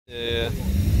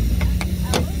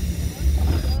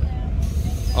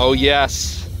Oh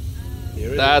yes,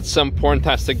 that's some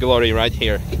porntastic glory right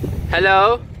here.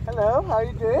 Hello. Hello, how are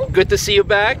you doing? Good to see you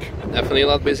back. Definitely a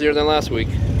lot busier than last week.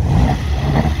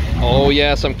 Oh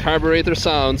yeah, some carburetor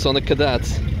sounds on the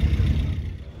Cadet.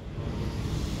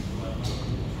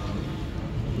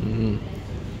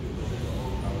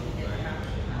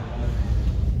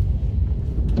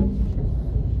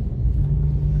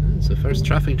 It's the first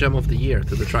traffic jam of the year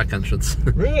to the track entrance.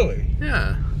 Really?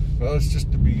 Yeah. Well, it's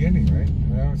just the beginning, right?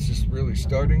 Now it's just really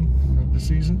starting of the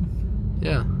season.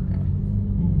 Yeah.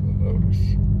 Ooh, the Lotus.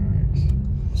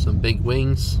 Nice. Some big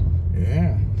wings.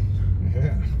 Yeah.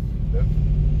 Yeah.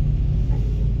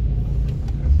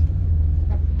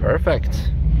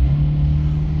 Perfect.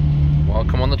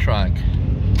 Welcome on the track.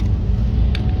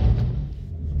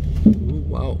 Ooh,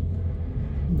 wow.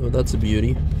 No, that's a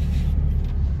beauty.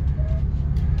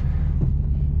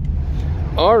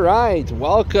 Alright,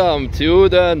 welcome to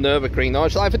the Nürburgring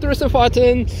Nordschleife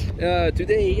Touristenfahrten.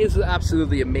 Today is an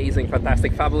absolutely amazing,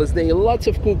 fantastic, fabulous day. Lots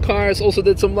of cool cars. Also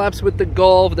did some laps with the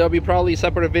Golf. There'll be probably a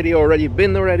separate video already.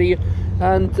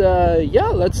 And yeah,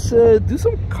 let's do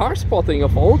some car spotting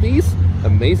of all these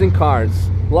amazing cars.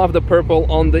 Love the purple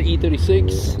on the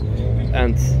E36.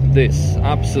 And this,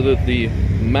 absolutely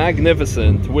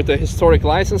magnificent, with a historic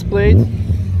license plate.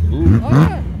 Ooh.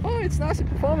 It's Nazi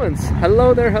Performance.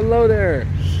 Hello there, hello there.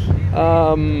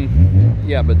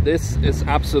 Yeah, but this is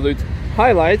absolute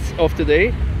highlights of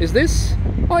today. Is this?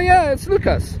 Oh yeah, it's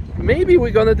Lucas. Maybe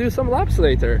we're gonna do some laps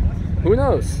later. Who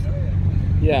knows?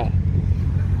 Yeah.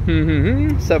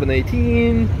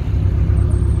 718.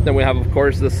 Then we have, of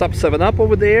course, the Sub 7 Up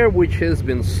over there, which has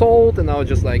been sold and now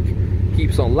just like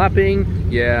keeps on lapping.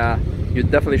 Yeah, you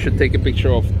definitely should take a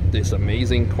picture of this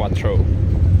amazing Quattro.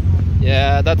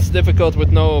 Yeah, that's difficult with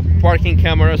no parking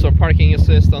cameras or parking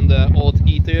assist on the old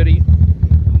E30.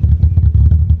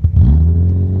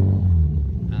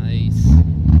 Nice.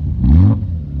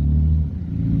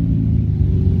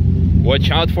 Watch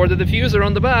out for the diffuser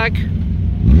on the back.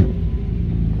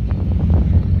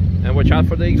 And watch out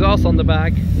for the exhaust on the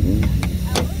back.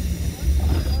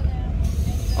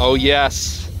 Oh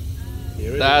yes,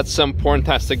 that's some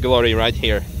porntastic glory right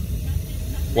here.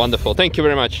 Wonderful, thank you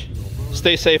very much.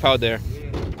 Stay safe out there.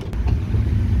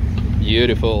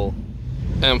 Beautiful.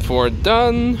 And for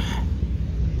done,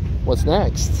 what's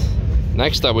next?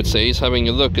 Next, I would say, is having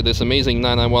a look at this amazing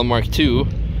 991 Mark II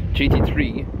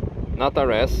GT3, not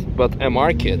RS, but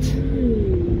MR kit.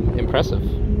 Impressive.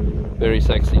 Very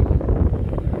sexy.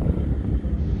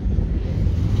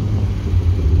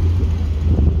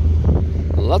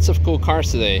 Lots of cool cars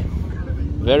today.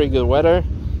 Very good weather.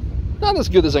 Not as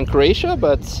good as in Croatia,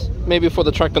 but maybe for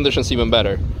the track conditions even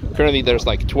better. Currently there's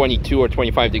like 22 or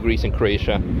 25 degrees in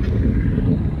Croatia.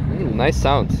 Nice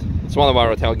sound. It's one of our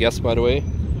hotel guests, by the way.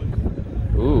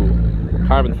 Ooh,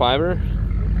 carbon fiber.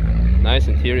 Nice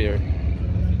interior.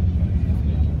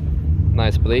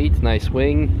 Nice plate, nice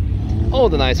wing. All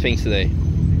the nice things today.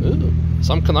 Ooh,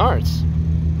 some canards.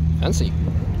 Fancy.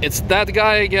 It's that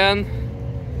guy again.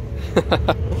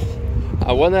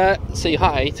 I wanna say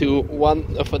hi to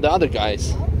one of the other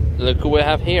guys. Look who we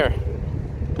have here.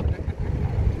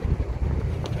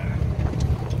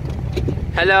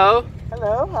 Hello.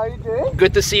 Hello, how are you doing?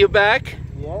 Good to see you back.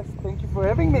 Yes, thank you for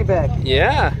having me back.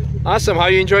 Yeah, awesome. How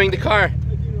are you enjoying the car?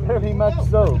 Very much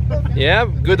so. Yeah,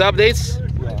 good updates?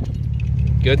 Yeah.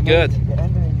 Good, good. The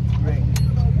engine is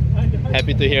great.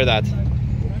 Happy to hear that.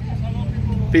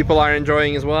 People are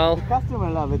enjoying as well. The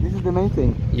customer love it, this is the main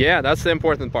thing. Yeah, that's the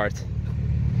important part.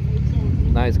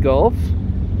 Nice Golf.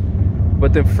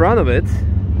 But in front of it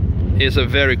is a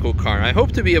very cool car. I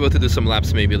hope to be able to do some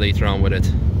laps maybe later on with it.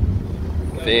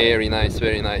 Very nice,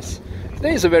 very nice.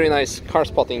 Today is a very nice car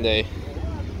spotting day.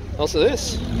 Also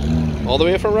this, all the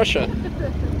way from Russia.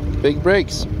 Big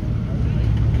brakes.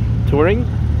 Touring?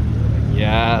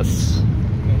 Yes.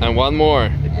 And one more.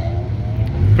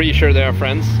 Pretty sure they are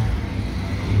friends.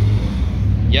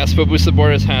 Yes, for Boosted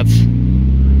Boris hats.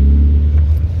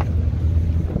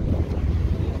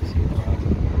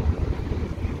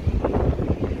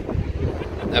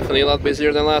 Definitely a lot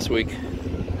busier than last week.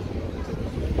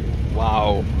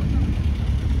 Wow.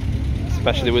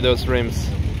 Especially with those rims.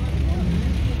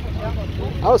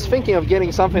 I was thinking of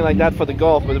getting something like that for the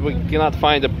Golf, but we cannot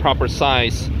find the proper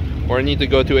size. Or need to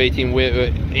go to 18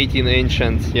 inch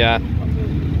and yeah,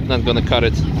 not gonna cut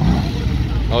it.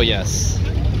 Oh yes.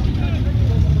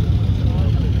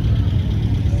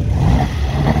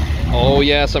 Oh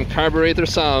yeah, some carburetor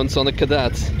sounds on the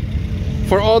Cadet.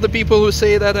 For all the people who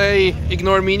say that I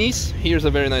ignore minis, here's a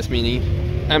very nice mini.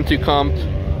 M2 Comp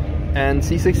and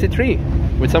C63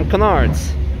 with some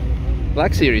canards.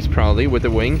 Black Series probably with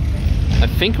the wing. I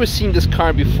think we've seen this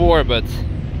car before, but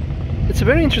it's a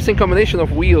very interesting combination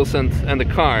of wheels and the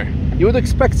car. You would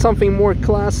expect something more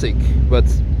classic, but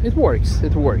it works,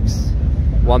 it works.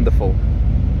 Wonderful.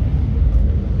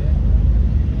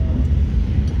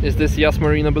 Is this Yas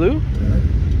Marina Blue?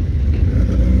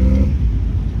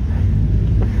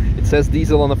 It says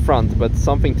diesel on the front, but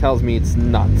something tells me it's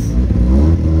not.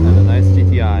 And a nice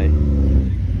GTI.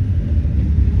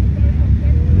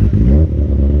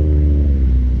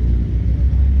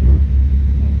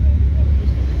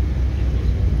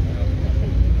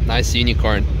 Nice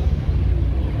unicorn.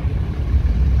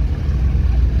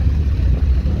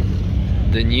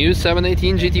 The new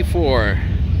 718 GT4.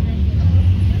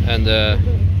 And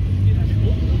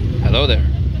hello there.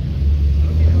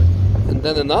 And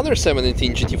then another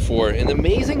 718 GT4 in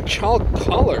amazing chalk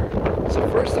color. It's the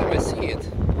first time I see it.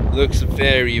 Looks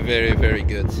very, very, very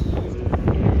good.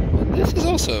 And this is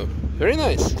also very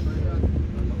nice.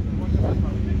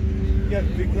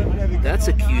 That's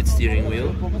a cute steering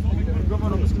wheel.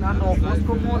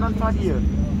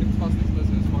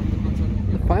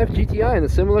 The 5 GTI in a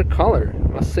similar color.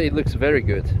 Must say it looks very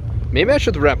good. Maybe I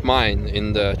should wrap mine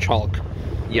in the chalk.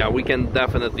 Yeah, we can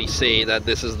definitely say that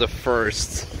this is the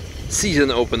first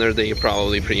season opener day,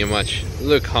 probably, pretty much.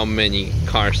 Look how many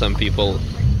cars some people.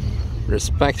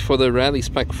 Respect for the rally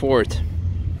spec Ford.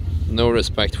 No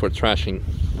respect for trashing.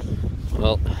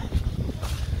 Well,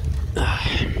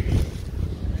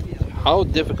 how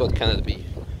difficult can it be?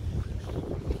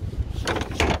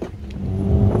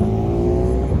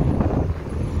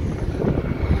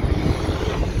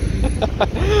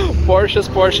 Porsches,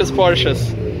 Porsches,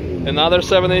 Porsches. Another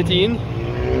 718.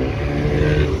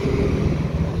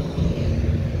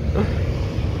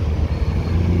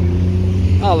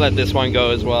 I'll let this one go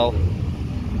as well.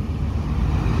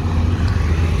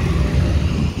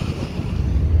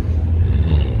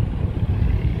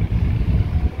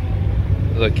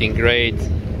 Looking great.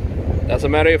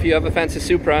 Doesn't matter if you have a fancy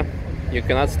Supra, you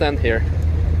cannot stand here.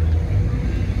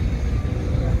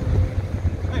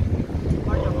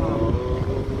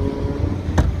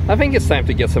 I think it's time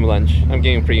to get some lunch. I'm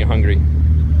getting pretty hungry.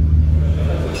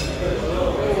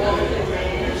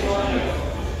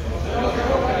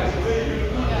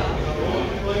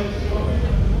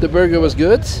 The burger was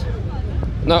good.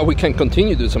 Now we can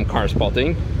continue to do some car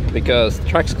spotting because the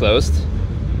track's closed.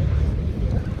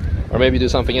 Or maybe do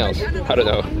something else. I don't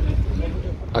know.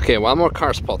 Okay, one more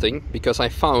car spotting because I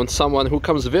found someone who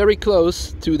comes very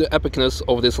close to the epicness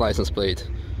of this license plate.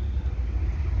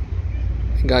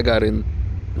 Gagarin.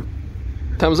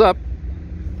 Thumbs up.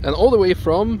 And all the way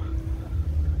from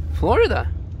Florida.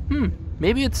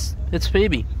 Maybe it's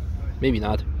maybe. Maybe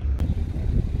not.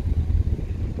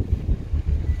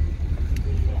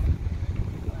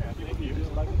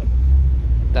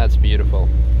 That's beautiful.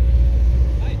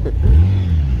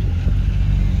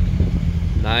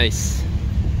 Nice.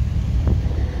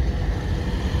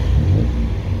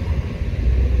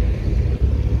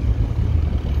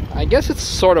 I guess it's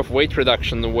sort of weight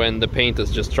reduction when the paint is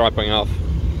just dropping off.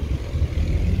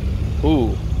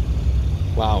 Ooh.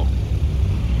 Wow.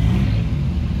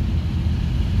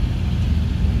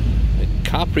 A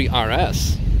Capri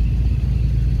RS.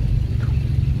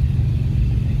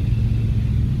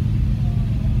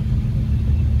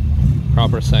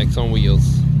 Proper sacks on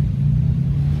wheels.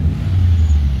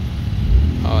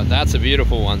 Oh, that's a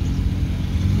beautiful one.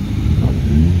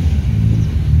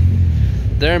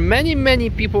 There are many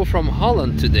people from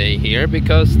Holland today here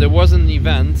because there was an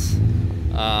event,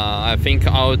 I think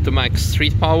Automax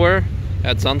Street Power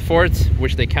at Zandvoort,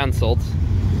 which they cancelled.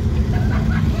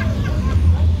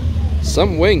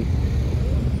 Some wing.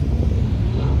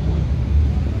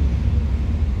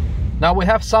 Now we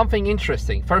have something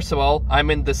interesting. First of all,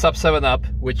 I'm in the Sub 7 Up,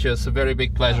 which is a very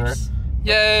big pleasure. Yes.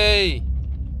 Yay!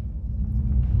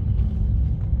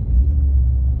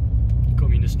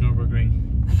 Communist Nürburgring.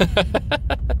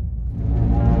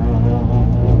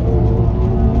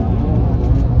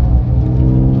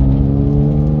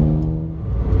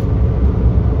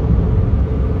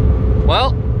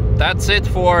 Well, that's it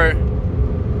for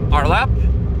our lap.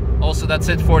 Also, that's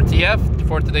it for TF,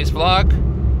 for today's vlog.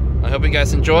 I hope you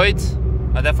guys enjoyed.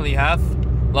 I definitely have.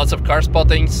 Lots of car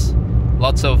spottings,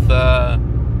 lots of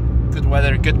good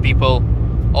weather, good people,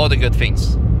 all the good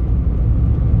things.